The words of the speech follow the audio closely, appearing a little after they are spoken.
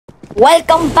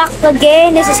Welcome back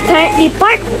again. This is currently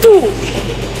part 2.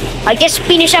 I just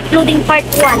finished uploading part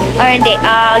 1. Or hindi,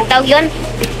 tawag yun?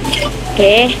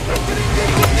 Okay.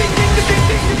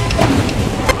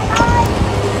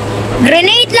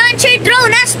 Grenade launcher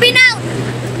drone has been out.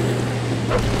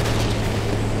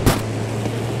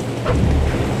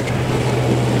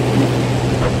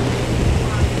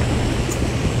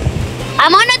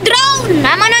 I'm on a drone.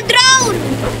 I'm on a drone.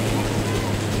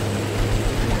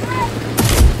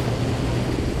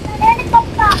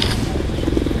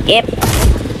 Yep.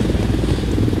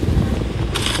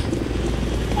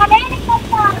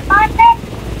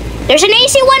 There's an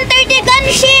AC-130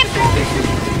 gunship.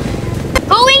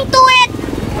 Going to it.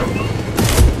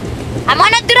 I'm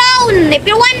on a drone, if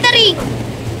you're wondering.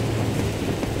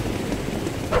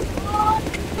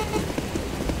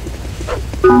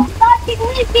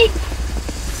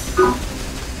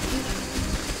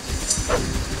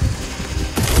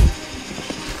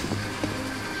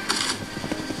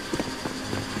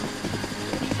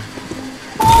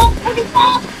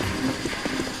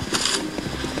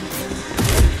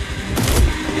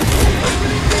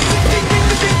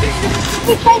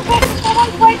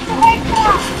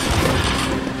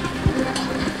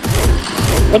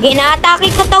 Lagi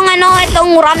na-atake ko itong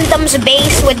random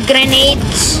base with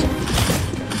grenades.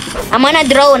 I'm on a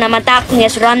drone, I'm attacking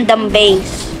his random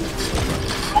base.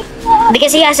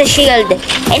 Because he has a shield.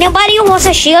 Anybody who has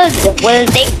a shield will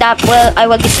take that, I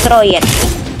will destroy it.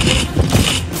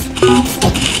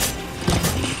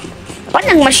 Ba't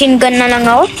nag-machine gun na lang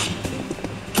ako?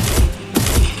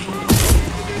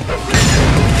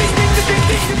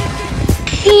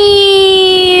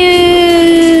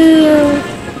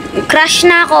 Crash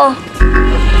na ako.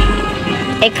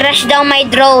 I crashed down my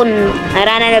drone. I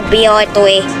ran out of BO ito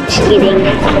eh. Just kidding.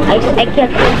 I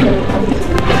killed him.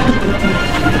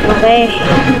 Okay.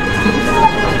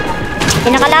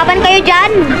 Pinakalaban kayo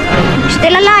dyan.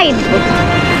 Still alive.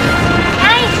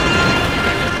 Nice.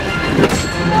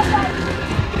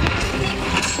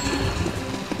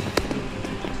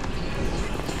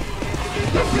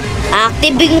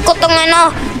 Activein ko tong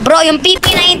bro, yung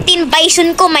PP-19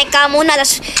 Bison ko, may camo na.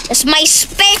 Tas may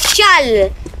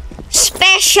special.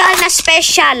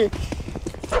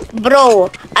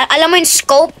 Bro, alam mo yung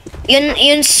scope?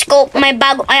 Yung scope, may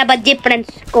bago, I have a different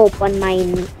scope on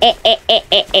mine.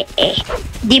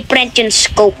 Different yung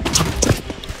scope.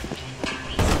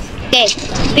 Okay,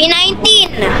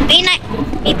 P19.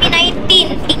 PP-19,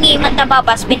 tingi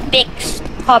matababas, been fixed.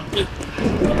 Copy.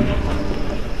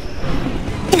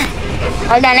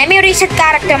 Hold on, let me reset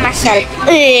character myself.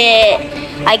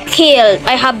 I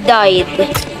have died.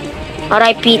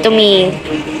 RIP to me.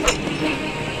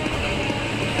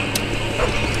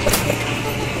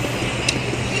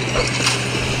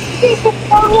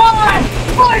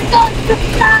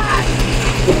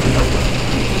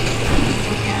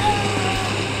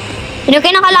 Sino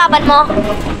kayo nakalaban mo?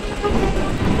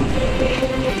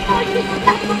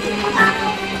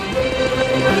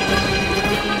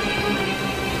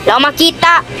 Wala akong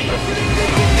makita.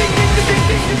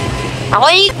 Ako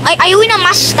ayun ang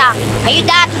Mustang. Are you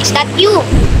that? Is that you?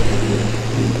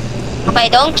 Okay,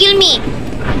 don't kill me.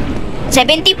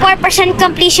 74%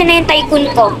 completion na yung Tycoon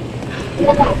ko.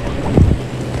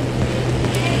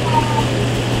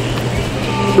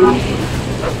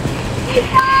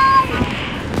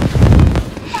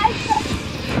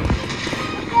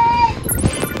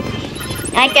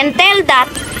 I can tell that.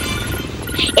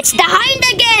 It's the hind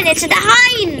again! It's the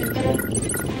hind!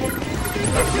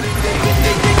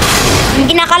 Yung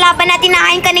kinakalaban natin na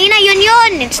hind kanina,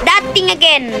 yun! It's that thing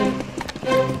again.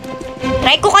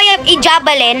 Try ko kaya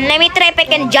i-javelin. Let me try if I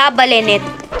can javelin it.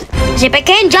 Kasi if I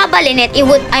can javelin it,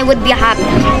 I would be happy.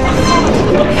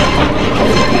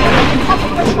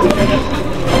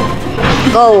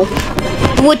 Go.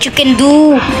 Do what you can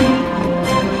do.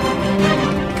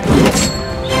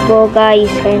 Go, guys.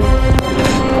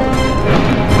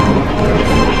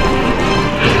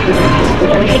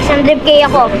 600k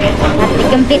ako. At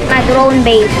i-complete my drone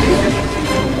base.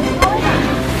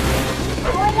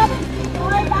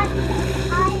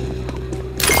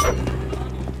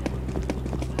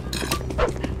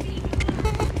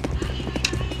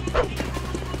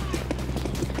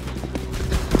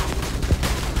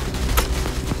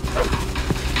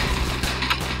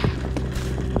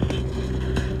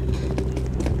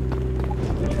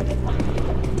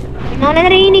 Ano na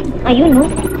narinig? Ayun, no?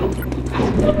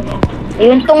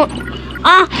 Ayun tong...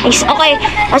 okay.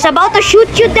 I was about to shoot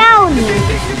you down.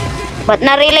 But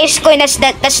na-realize ko that's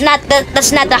not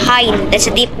the hind. That's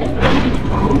a deep.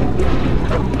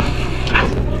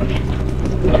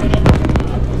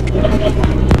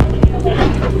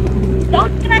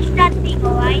 Don't crash that thing,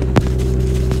 alright?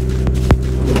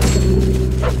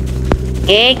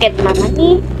 Okay, get my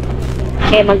money.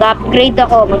 Okay, mag-upgrade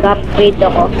ako.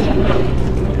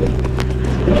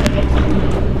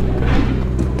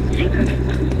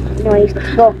 Nice,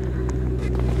 let's go.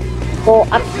 Go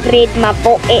upgrade my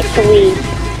po ito eh.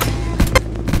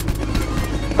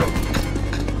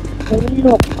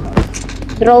 Look.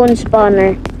 Drone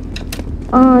spawner.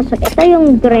 So ito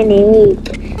yung grenade.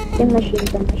 Yung machine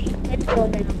gun. Ito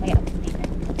na lang kaya ako nila.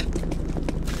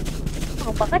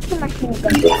 Bakit yung machine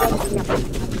gun?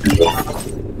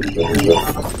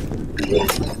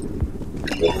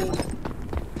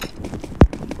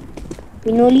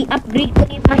 Pinuli upgrade ko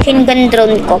yung machine gun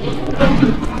drone ko.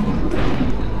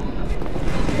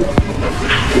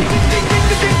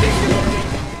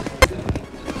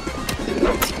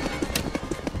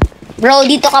 Bro,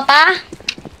 dito ka pa?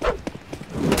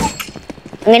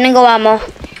 Ang ginagawa mo?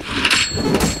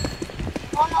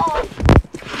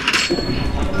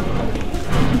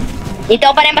 Dito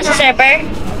ka pa rin ba sa server?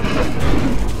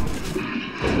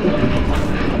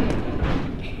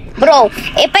 Bro,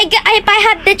 if I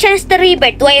have the chance to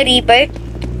revert, do I revert?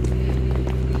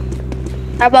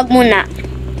 Wag muna.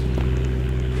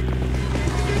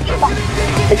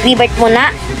 Mag-revert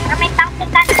muna?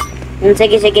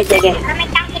 Sige.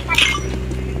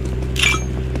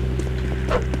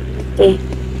 Okay.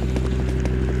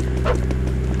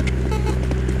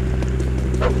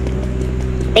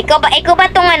 Ikaw ba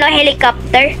tong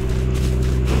helicopter?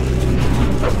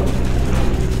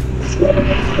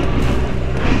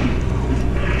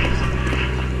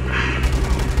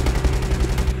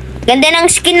 Ganda ng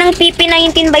skin ng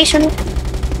PP-19 Bison.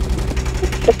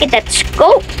 Look at that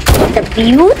scope. It's a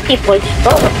beautiful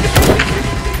scope.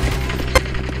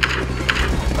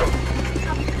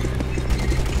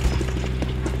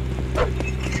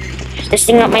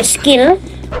 Testing out my skill.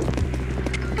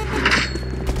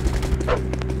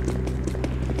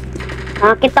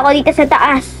 Kita ko dito sa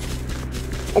taas.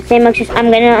 Kasi I'm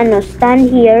gonna stand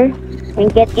here and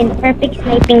get in perfect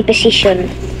sniping position.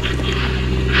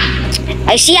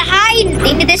 I see a hind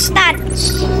in the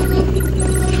distance.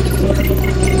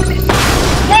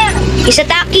 He's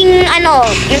attacking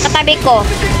yung katabi ko.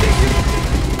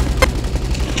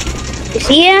 You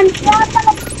see him?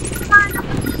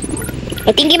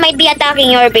 I think he might be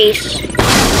attacking your base.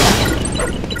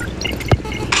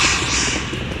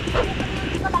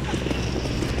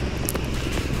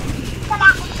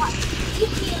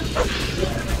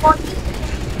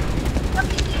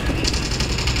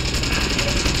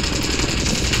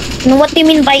 No, what do you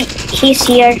mean by he's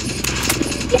here?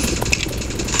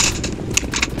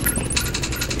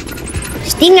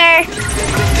 Stinger!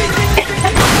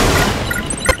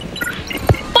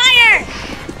 Fire!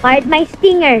 Fired my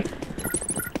stinger.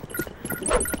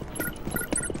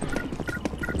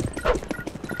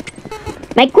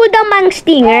 May cooldown bang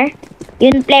stinger?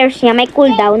 Yun players niya, may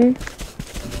cooldown.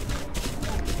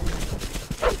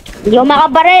 Hindi ako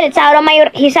makabaril.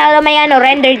 He's out of my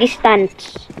render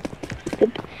distance.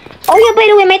 Oh yeah, by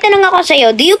the way, may tanong ako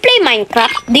sa'yo. Do you play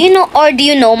Minecraft? Do you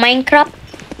know Minecraft?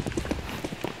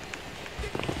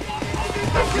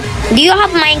 Do you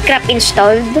have Minecraft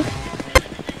installed?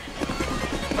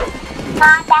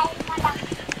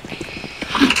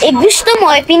 If gusto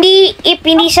mo,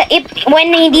 when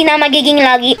hindi na magiging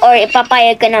lagi or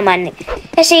ipapayag ka naman.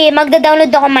 Kasi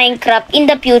magda-download ako Minecraft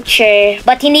in the future,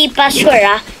 but hindi pa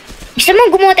sure Gusto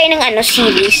mo gumawa tayo ng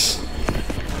series?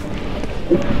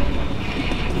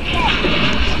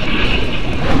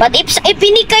 But if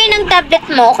hindi kayo ng tablet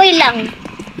mo, okay lang.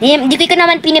 Hindi ko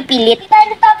naman pinipilit. Hindi tayo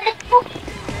ng tablet ko.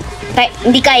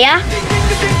 Hindi kaya?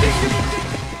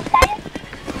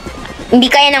 Hindi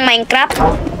kaya ng Minecraft?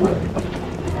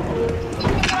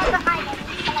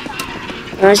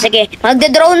 Sige,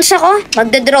 magda-drones ako.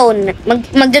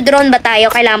 Magda-drone ba tayo?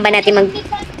 Kailangan ba natin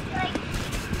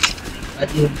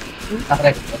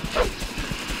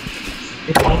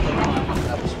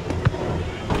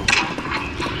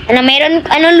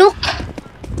meron? Look?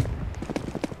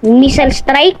 Missile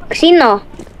strike? Sino?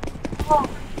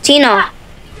 Sino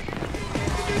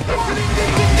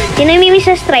yung may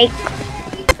missile strike?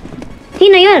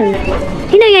 Sino yun?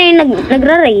 Sino yun yung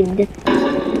nagra-raid?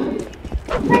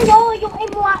 Hello, yung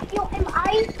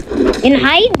MI? In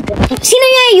hide? Sino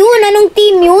yun? Anong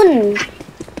team yun?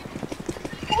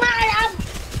 Hindi ko alam.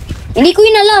 Hindi ko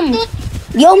yun alam.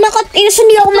 Hindi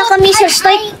ako maka-missile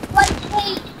strike.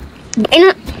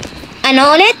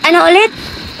 Ano ulit?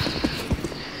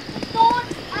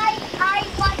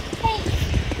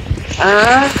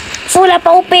 Wala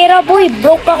pa ako pera, boy.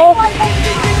 Broke ako.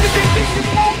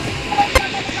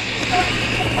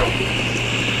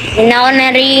 Hindi na ako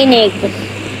narinig.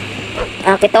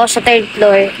 Kita ko sa 3rd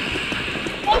floor.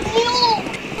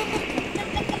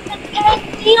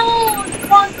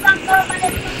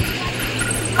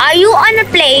 Are you on a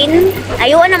plane? Are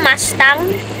you on a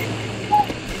Mustang?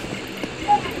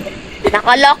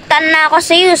 Naka-lockdown na ako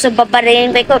sa iyo, so babarilin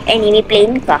ko ikaw. Enemy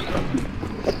plane ka.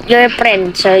 You're a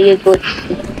friend, so you're good.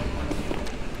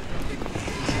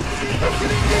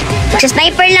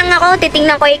 Sniper lang ako,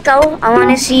 titingnan ko ikaw. I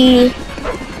wanna see.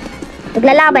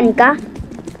 Naglalaban ka?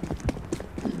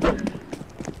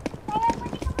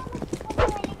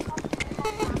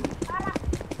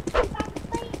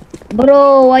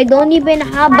 Bro, I don't even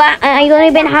have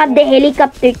the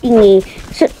helicopter thingy.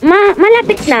 So,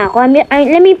 malapit na ako.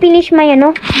 Let me finish my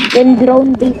yung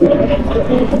drone base.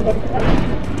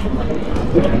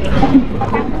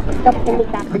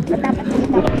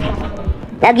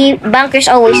 Lagi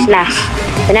bunkers always last.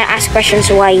 When I ask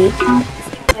questions why.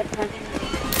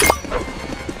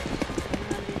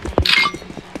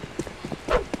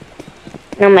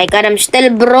 Oh my god, I'm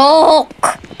still broke.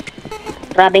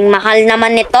 Grabing mahal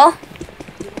naman nito.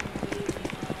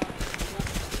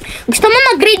 Gusto mo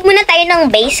mag-grade muna tayo ng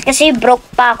base kasi broke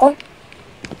pa ako.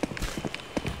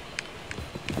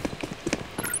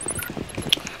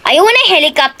 Are you on a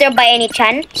helicopter by any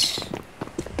chance?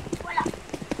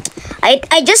 I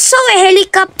just saw a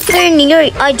helicopter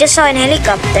near. I just saw a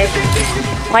helicopter.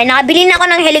 Okay, nakabili na ako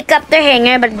ng helicopter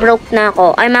hanger but broke na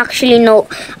ako. I'm not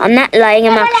lying.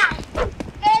 I'm actually...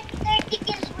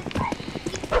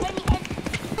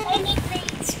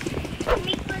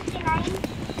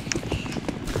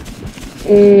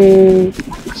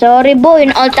 Sorry bo,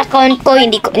 yung alt account ko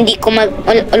hindi ko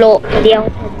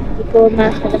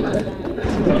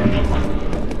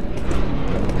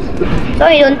so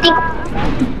I don't think.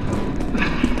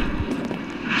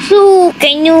 So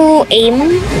can you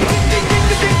aim?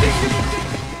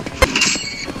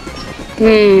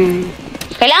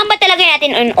 Kailangan ba talaga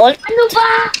natin an alt? Ano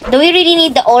ba? Do we really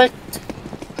need the alt?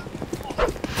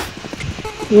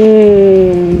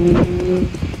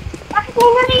 Bakit may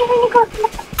narinig ko?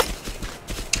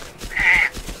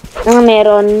 Ano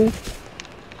meron?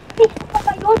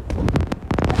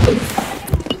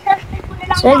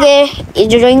 Sige,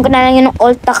 i-join ko na lang yung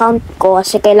alt account ko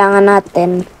kasi kailangan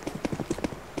natin.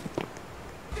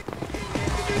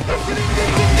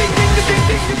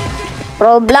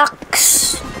 Roblox.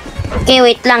 Okay,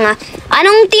 wait lang ah.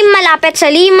 Anong team malapit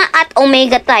sa Lima at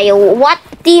Omega tayo? What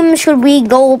team should we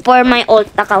go for my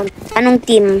alt account? Anong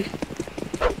team?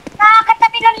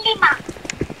 Nakakatabi ng 5.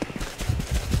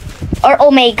 Or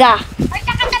Omega? Or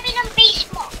nakatabi ng base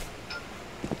mo.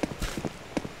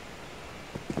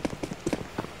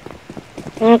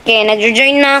 Okay,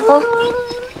 nagjo-join na ako.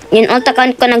 Yung alt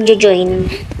account ko nagjo-join.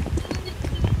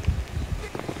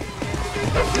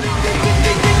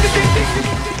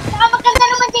 Saka maganda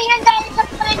naman din yan dahil sa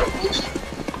friend base.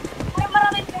 Para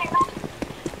maraming pera.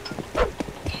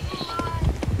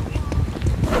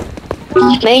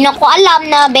 May ko alam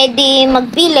na pwede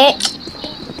magpili.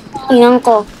 Tingnan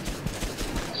ko.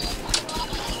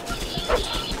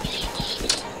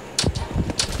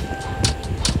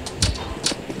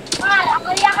 Ako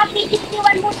yung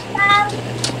kapititiwan mo sa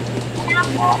wala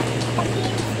ko.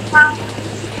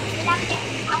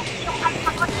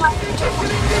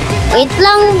 Wait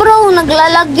lang bro,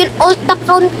 naglalag yung alt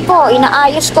account ko.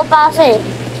 Inaayos ko pa kasi.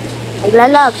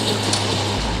 Naglalag.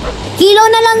 Kilo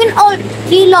na lang yung alt.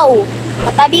 Kilo.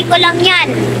 Katabi ko lang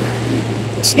yan.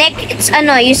 It's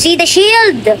you see the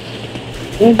shield?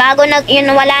 Yung bago yun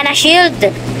wala na shield.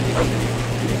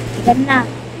 Yan na.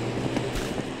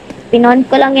 Pinon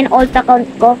ko lang yung alt account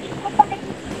ko.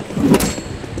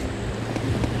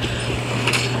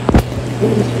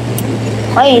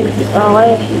 Okay.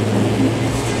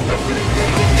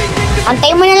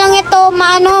 Antay mo na lang ito,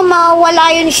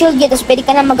 mawala yung shield dito. Tapos pwede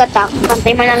ka na mag-attack.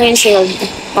 Antay mo lang yung shield.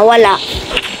 Mawala.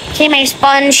 Kasi may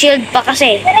spawn shield pa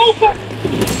kasi.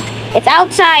 It's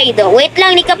outside. Wait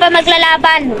lang, hindi ka pa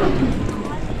maglalaban.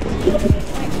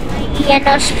 Yan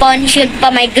o, spawn shield pa.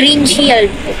 May green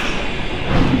shield.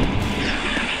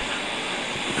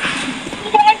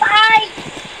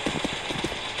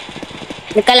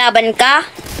 Nagkalaban ka?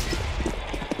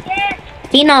 Yes.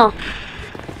 Sino?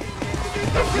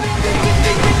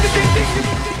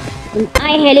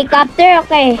 Ay, helicopter,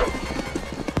 okay.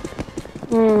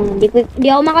 Di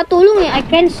ako makatulong eh. I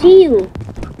can't see you.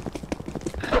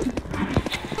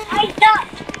 I don't.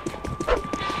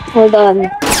 Hold on.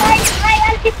 I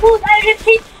anti-food. I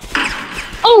repeat.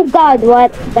 Oh God,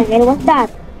 what the hell was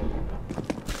that?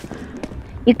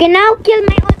 You can now kill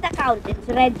my alt account.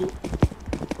 It's ready.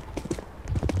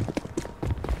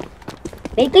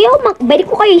 Balik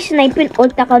ko kayo snipe yung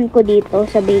alt account ko dito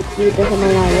sa base dito sa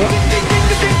malayo.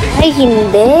 Ay,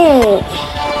 hindi.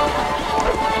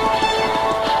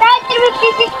 Dahil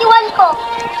P51 ko.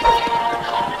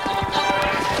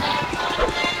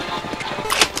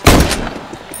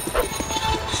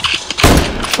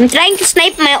 I'm trying to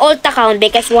snipe my ult account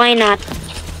because why not?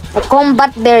 A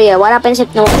combat barrier. Wala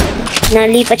pansit no.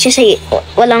 Nalipat siya sa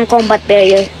walang combat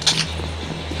barrier.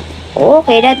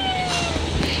 Okay, that.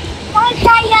 Ay,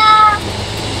 kaya.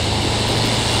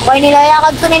 Okay,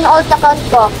 nilayakad ko na yung ult account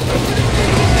ko.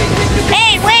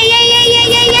 Hey, wait,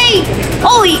 yay!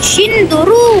 Oy,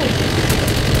 Shinduru!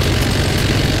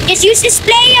 Just use this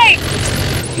player!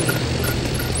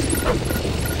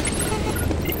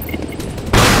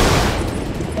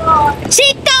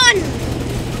 Sikon!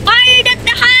 Fired at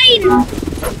the hind!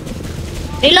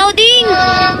 Reloading!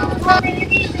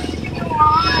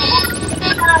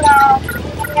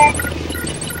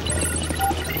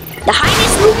 The hind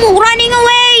is running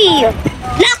away!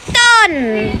 Locked on!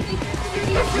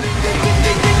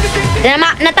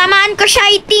 Natamaan ko siya,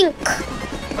 I think.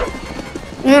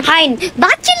 Yung hind.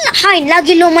 Bakit yung hind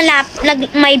lagi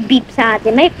may beep sa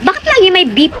atin? Bakit lagi may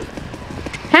beep?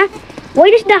 Huh? Why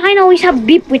does the hind always have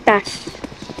beep with us?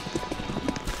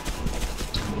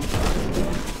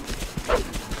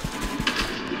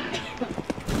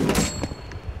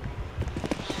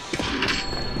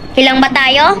 Hilang ba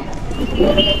tayo?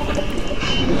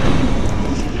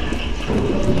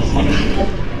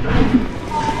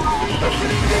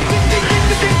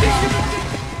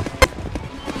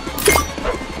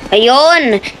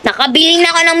 Ayun! Nakabili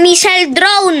na ako ng missile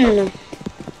drone!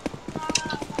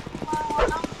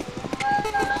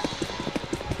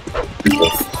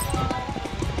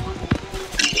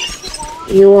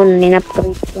 Yun,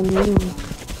 in-upgrade ko na yun.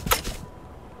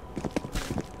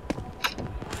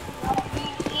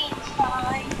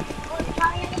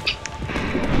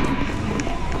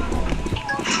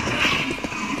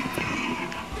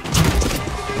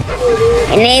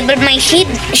 Enabled my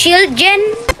shield gen.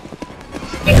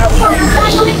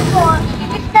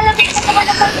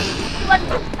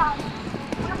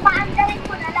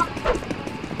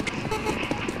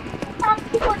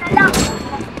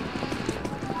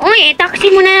 Uy,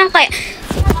 taxi mo na lang kayo.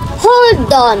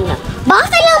 Hold on. Bakit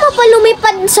kailangan mo pa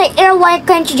lumipad sa air? Why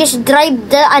can't you just drive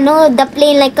the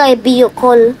plane like a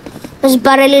vehicle? Tapos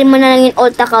barrelin mo na lang yung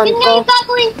ult account ko. Yun nga yung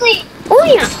gagawin ko eh. Uy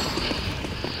na.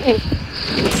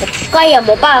 Kaya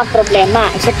mo ba ang problema?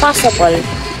 Is it possible?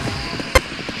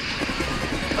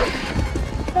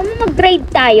 Saan mo mag-raid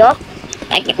tayo?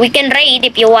 Like, we can raid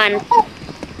if you want.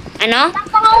 Ano?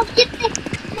 Napaka-object eh.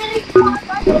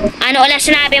 Ano ulit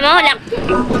sinabi mo?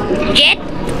 Jet?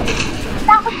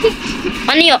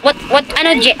 Ano yun? What?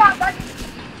 Ano jet?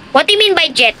 What do you mean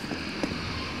by jet?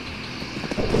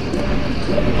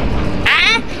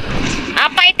 Ah?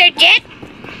 Fighter jet?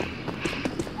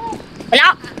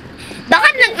 Wala.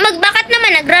 Bakit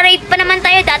naman? Nagra-raid pa naman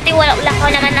tayo. Dati wala ko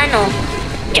naman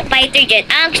fighter jet.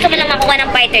 Gusto mo lang makuha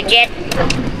ng fighter jet?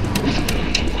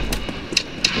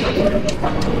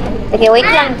 Okay, wait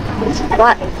lang.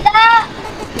 What?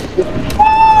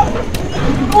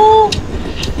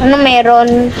 Ano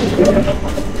meron?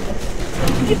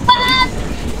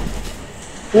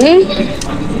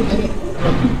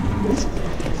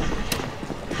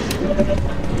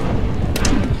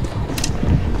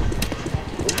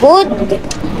 Good.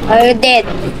 Are you dead?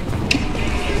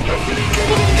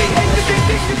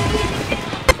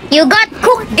 You got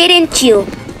cooked, didn't you?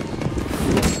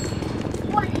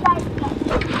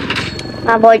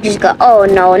 My boy just got... Oh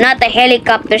no, not the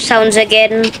helicopter sounds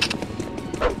again.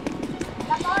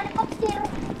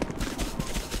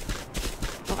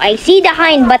 I see the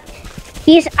hind, but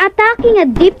he's attacking a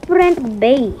different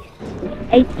base.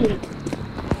 I think.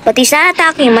 But he's not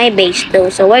attacking my base though,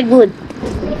 so we're good.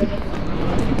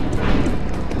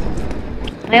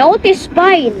 My ult is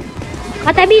fine.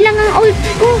 Katabi lang ang ult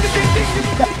ko.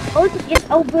 The ult is just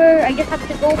over. I just have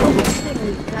to go for the skin.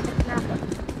 Lapit na ako.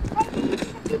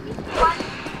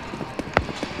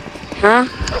 Huh?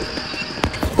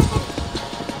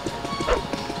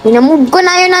 Minamove ko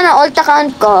na yun ult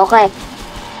account ko. Okay.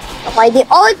 Okay, the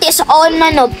ult is on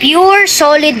pure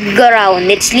solid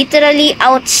ground. It's literally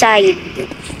outside.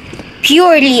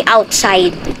 Purely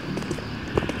outside.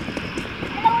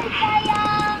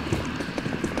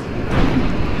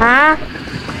 Huh?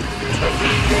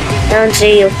 I don't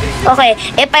see you. Okay,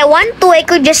 if I want to, I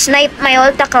could just snipe my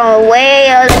ult account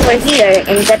way over here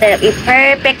and get a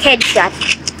perfect headshot.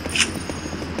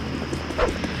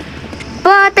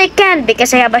 But I can't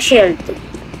because I have a shield.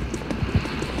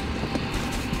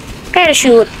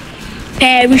 Parachute.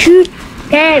 Parachute.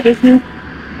 Parachute.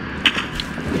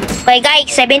 Okay guys,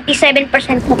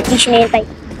 77% completion na yun tayo.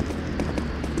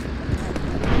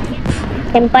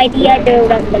 Can buy the other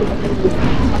random.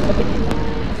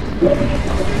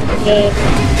 Okay.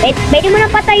 Pwede mo na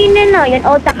patayin na, no? Yung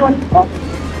old account ko.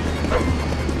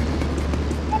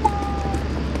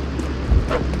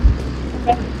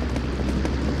 Okay.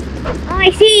 Oh,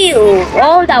 I see you.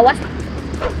 Oh, that was...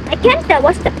 I can't, that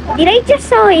was the... Did I just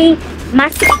saw a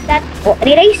Mustang that... Oh,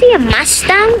 did I see a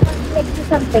Mustang? Did I see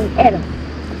something else?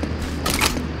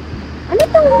 Ano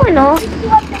itong ano?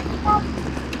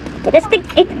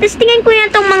 Testingin ko yan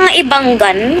itong mga ibang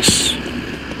guns.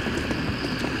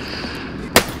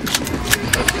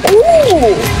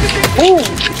 Ooh! Ooh!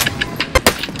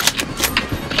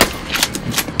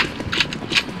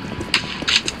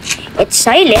 It's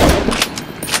silent.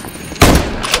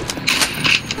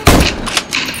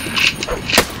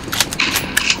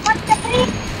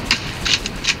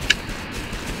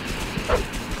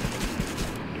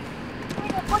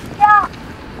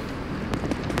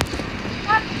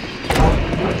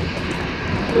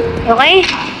 Okay?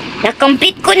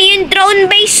 Na-complete ko na yung drone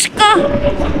base ko.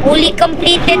 Fully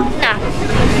completed na.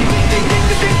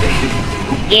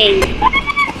 Yay.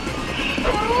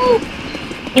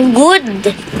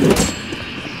 Good.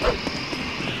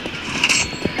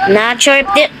 Not sure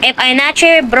if I'm not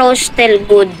sure bro's still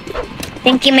good.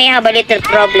 Think he may have a little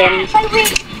problem.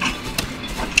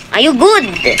 Are you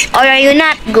good? Or are you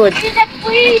not good?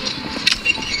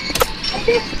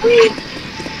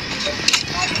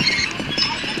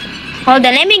 Hold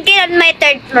on, let me get on my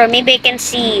third floor. Maybe I can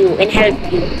see you and help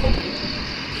you.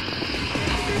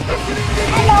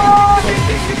 Hello.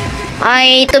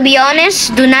 I, to be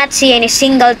honest, do not see any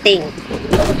single thing.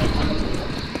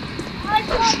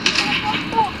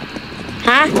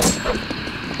 Huh?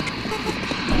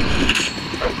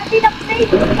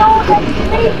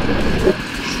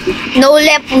 No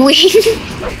left wing?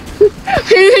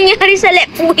 Ano nangyari sa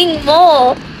left wing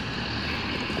mo?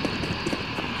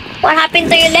 What happened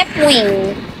to your left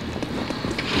wing?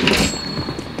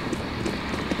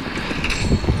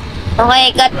 Okay,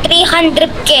 got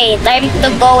 300k. Time to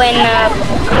go and,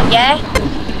 yeah?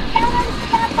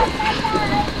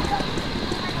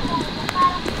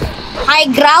 High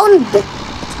ground.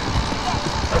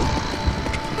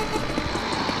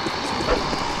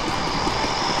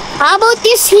 How about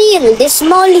this hill? This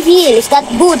small hill, is that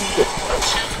good?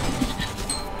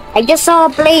 I just saw a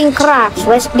plane crash.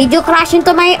 Did you crash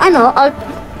into my, alt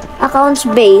accounts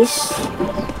base?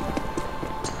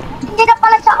 Hindi na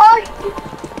pala sa all.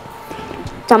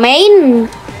 Sa main?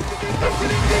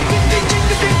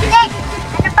 Hindi.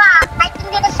 Ano ba? Kahit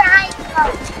hindi na sa high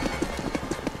ground.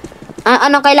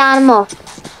 Ano kailangan mo?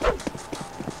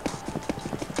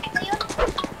 Ito yun.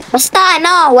 Basta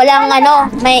walang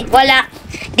wala,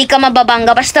 di ka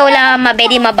mababangga. Basta wala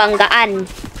mabedi mabanggaan.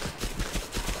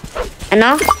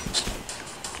 Ano?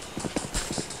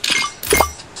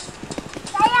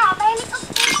 Kaya, may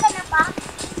helicopter ka na ba?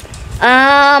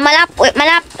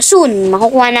 Soon.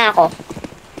 Makukuha na ako.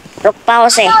 Rock pa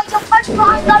ako Yung first mo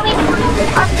ang gawin mo.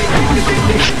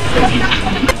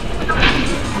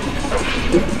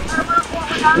 Para makakuha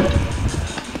ko lang.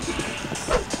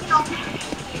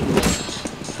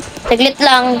 Saglit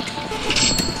lang.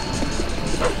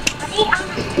 Mali ang...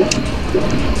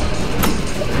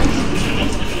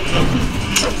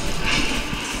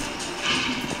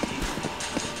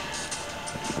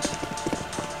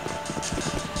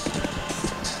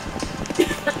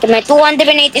 May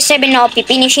 287 na ako.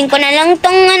 Finishing ko na lang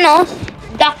tong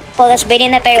duck ko. Tapos pwede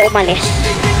na tayo umalis.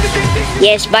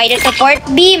 Yes, by the support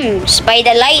beams. By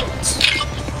the lights.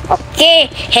 Okay.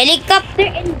 Helicopter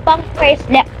and bunkers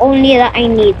only that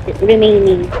I need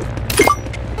remaining.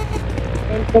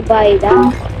 And to buy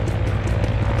that.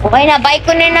 Okay na. Buy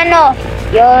ko na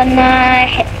yun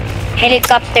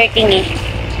helicopter thingy.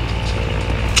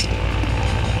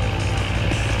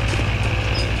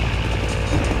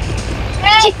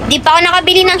 Di pa ako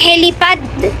nakabili ng helipad.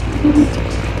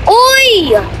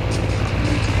 Uy!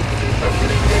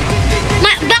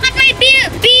 Bakit may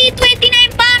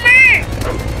B-29 bomber?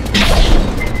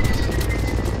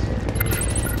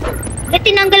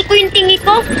 Tinanggal ko yung tingi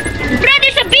ko. Bro,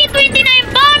 there's a B-29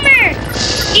 bomber!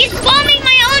 He's bombing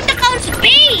my old account's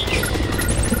base!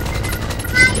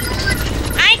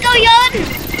 Ay, ikaw yun!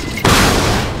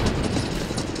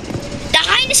 The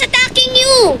Hind is attacking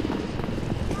you!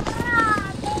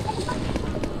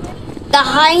 The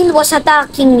Hind was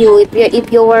attacking you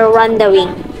if you were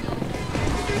wondering.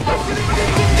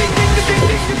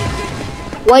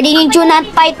 Why didn't you not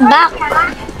fight back?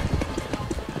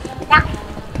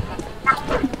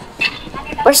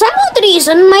 For some odd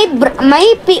reason, my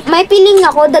feeling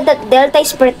ako that Delta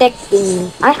is protecting me.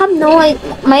 I have no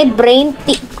idea. My brain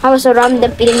has a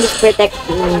random feeling is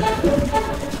protecting me.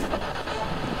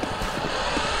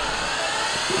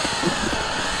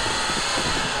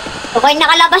 Okay,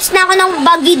 nakalabas na ako ng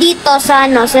buggy dito sa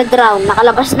sa ground.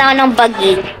 Nakalabas na ako ng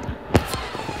buggy.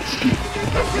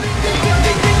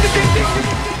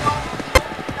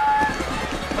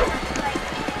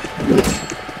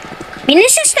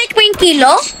 Minisa-strike mo yung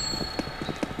kilo?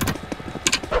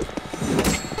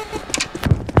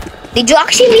 Did you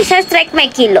actually minisa-strike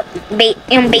my kilo?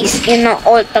 Yung base, yung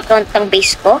alt account ng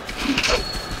base ko?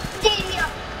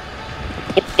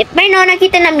 It may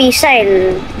nakita na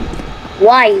missile.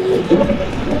 Why?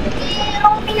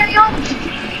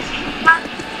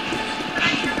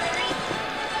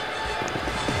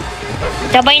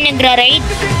 Sabay nagra-raid?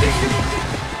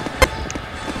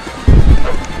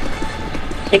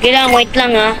 Sige lang, wait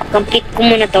lang ha. Complete ko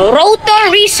muna to.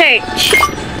 Rotor research!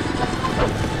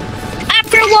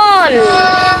 Upper wall!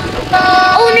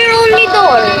 Owner only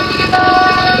door!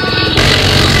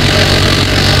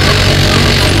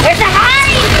 There's a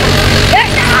hive!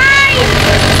 There's a hive!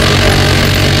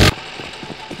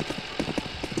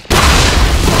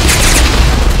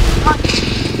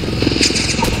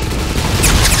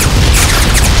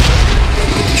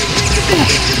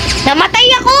 Namatay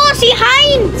ako! Si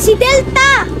Hein! Si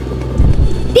Delta!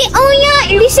 Di, oh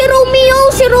ya! Hindi si Romeo!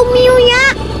 Si Romeo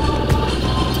ya!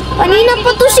 Kanina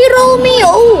pa to si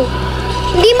Romeo!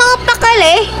 Hindi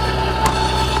makapakali!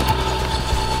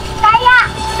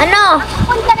 Kaya! Ano?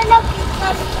 Punta na lang.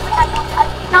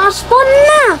 Nakaspawn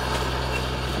na!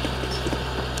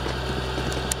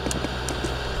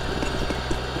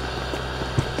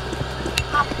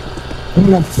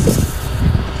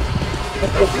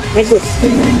 Very good.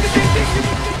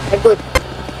 Very good.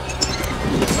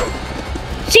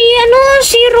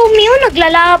 Si Romeo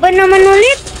naglalaban naman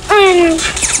ulit.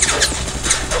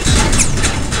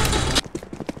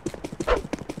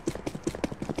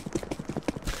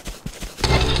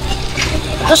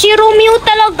 So si Romeo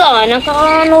talaga,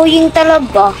 nakaka-annoying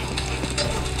talaga.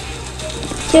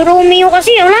 Si Romeo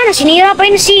kasi, wala na, sinira pa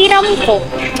yung siram ko.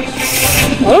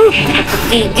 Oh,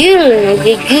 nagigil.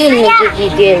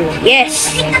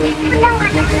 Yes.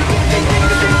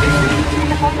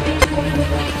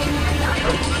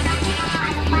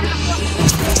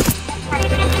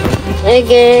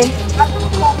 Sige.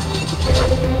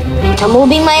 I'm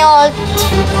moving my ult.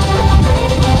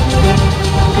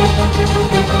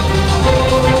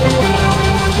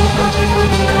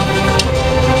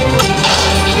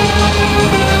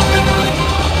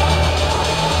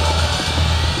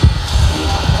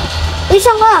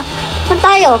 Saan ka? Saan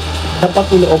tayo? Dapat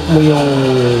i-off mo yung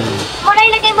Muna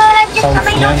ilagay mo lang dyan sa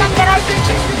may loob ng garage.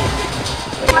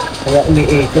 kaya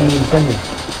umi-echo minsan eh.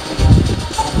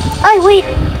 Ay, wait.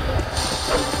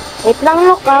 Wait lang,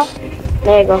 look ah.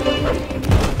 There you go.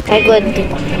 Okay, good.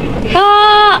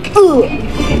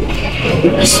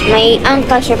 Yes, may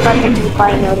angka siya pa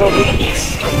pa na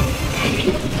Roblox.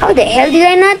 How the hell did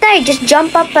I not die? Just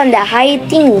jump up on the high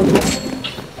thing.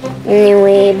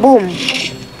 Anyway, boom.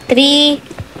 3,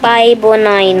 5,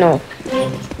 9, no.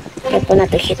 Try po na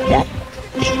to hit that.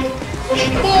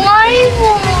 Why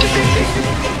mo?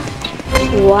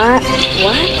 What?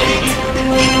 Why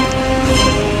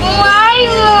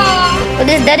mo?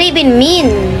 What does that even mean?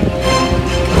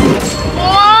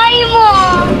 Why mo?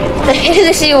 What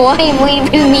does why mo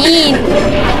even mean?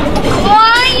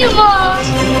 Why mo?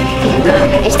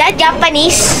 Is that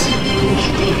Japanese?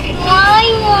 Why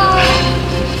mo?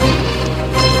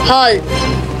 Hold.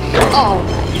 Oh.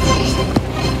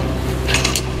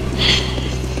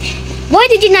 Why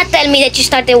did you not tell me that you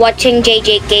started watching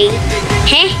JJK?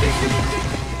 Huh?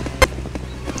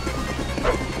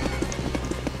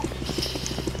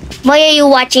 Why are you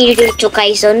watching Jujutsu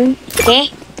Kaisen? Huh?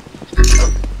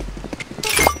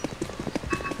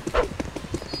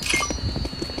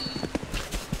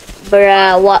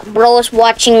 Bro's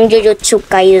watching Jujutsu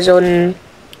Kaisen.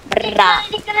 Bruh.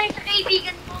 Hindi ka lang sa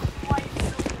kaibigan mo.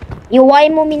 Yung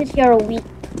why mo means you're weak.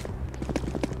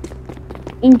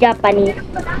 In Japanese.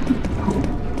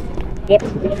 Yep.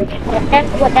 That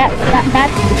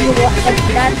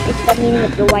is the meaning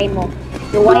of the why mo.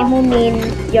 The why mo means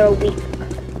you're weak.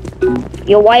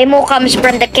 Your why mo comes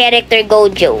from the character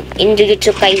Gojo in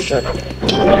Jujutsu Kaisen.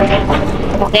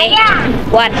 Okay?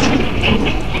 What?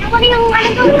 Ano yung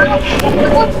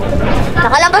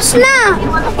Nakalabas na!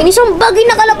 Yung isang bagay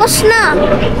nakalabas na!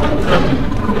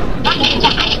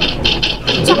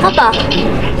 Saan ka ba?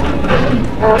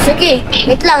 Oh, sige.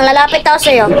 Wait lang, lalapit ako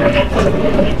sa'yo.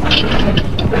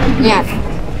 Yan.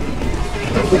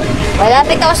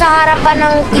 Lalapit ako sa harapan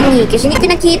ng tingi kasi hindi ko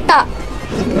nakita.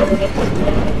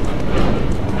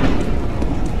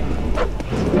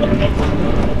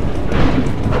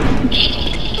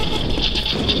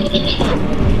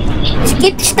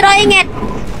 Keep trying it.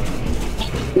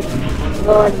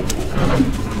 Good.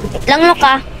 Wait lang,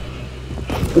 Luka.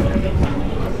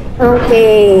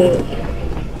 Okay.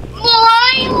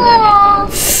 Why mo?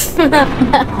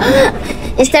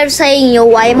 Instead of saying yo,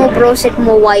 why mo, proset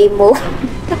mo, why mo.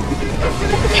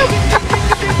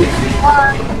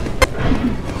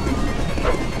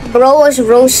 Bro was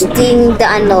roasting the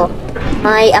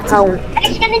my account.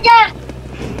 Alis ka na dyan.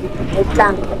 Wait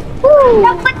lang.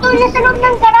 Dapat doon na sa loob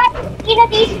ng garage.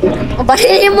 Kinadis. O,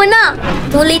 barilin mo na.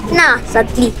 Too late na,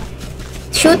 sadly.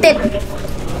 Shoot it.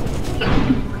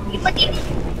 Hindi pa din.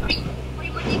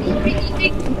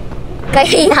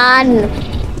 Kailan?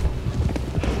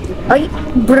 Ay,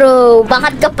 bro,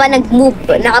 bakit ka pa nag-move?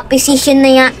 Naka-position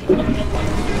na ya.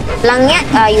 Lang yan.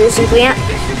 Ayusin ko yan.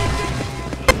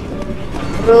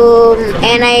 Room,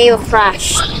 and I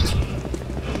crashed.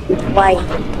 Why?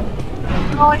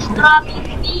 Oh, it's dropping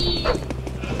me.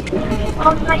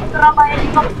 Oh, my drama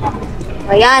helicopter.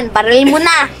 Ayan, barilin mo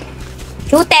na.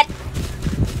 Shoot it.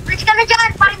 Alis ka na dyan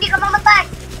para hindi ka mamatay.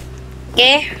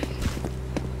 Okay.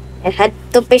 I had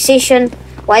to position.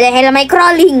 Why the hell am I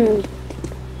crawling?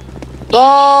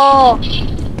 Go!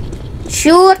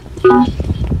 Shoot!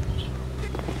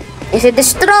 Is it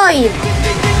destroyed?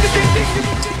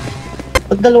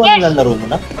 Pag dalawa nilalaro mo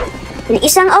na? Yung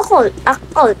isang occult.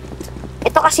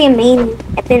 Ito kasi main.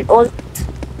 Ito yung alt.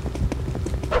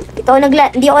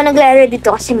 Hindi ako naglaro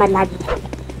dito kasi malag.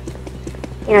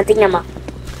 Yan, tingnan mo.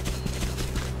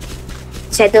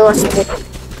 Shadow was good.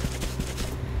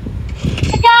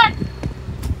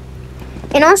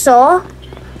 And also,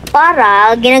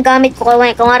 para ginagamit ko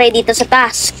kunwari dito sa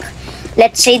task.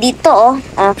 Let's say dito,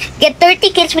 get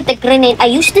 30 kills with a grenade.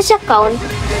 I use this account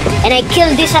and I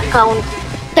kill this account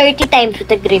 30 times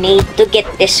with a grenade to get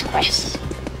this quest.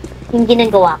 Yung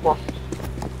ginagawa ko.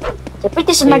 So,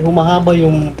 pretty smart. Humahaba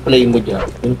yung play mo dyan,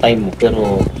 yung time mo,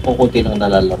 pero kukunti lang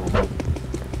nalalaro mo.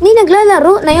 Hindi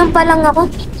naglalaro. Ngayon pa lang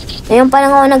ako. Ngayon pa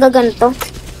lang ako nagaganto.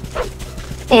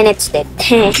 And it's dead.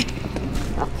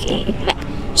 Okay.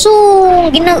 So,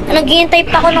 naghihintay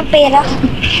pa ako ng pera.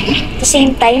 At the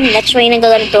same time, that's why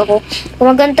nagaganto ako. Kung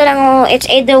maganto lang ako, it's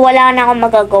either wala na akong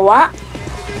magagawa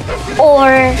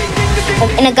or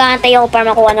nag-aantay ako para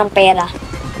makuha ng pera.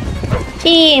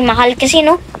 Kasi, mahal kasi,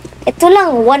 no? Ito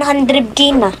lang,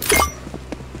 100k na.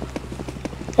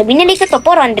 So, binili ko to,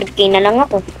 400k na lang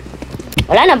ako.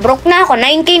 Wala na, broke na ako.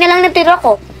 9k na lang natira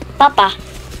ko. Papa,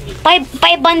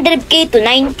 500k to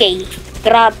 9k.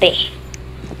 Grabe.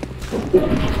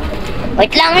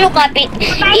 Wait lang, Luka.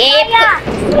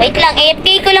 Wait lang, i-FK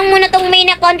ko lang muna tong main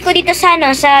account ko dito sa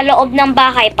loob ng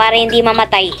bahay para hindi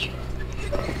mamatay.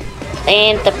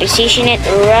 And to position it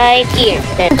right here.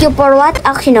 Thank you for what?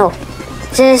 Actually, no.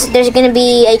 Since there's gonna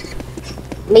be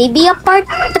maybe a part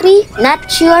 3.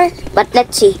 Not sure. But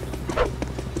let's see.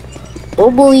 Oh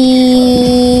boy.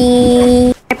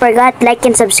 I forgot, like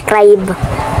and subscribe.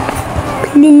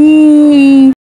 Please.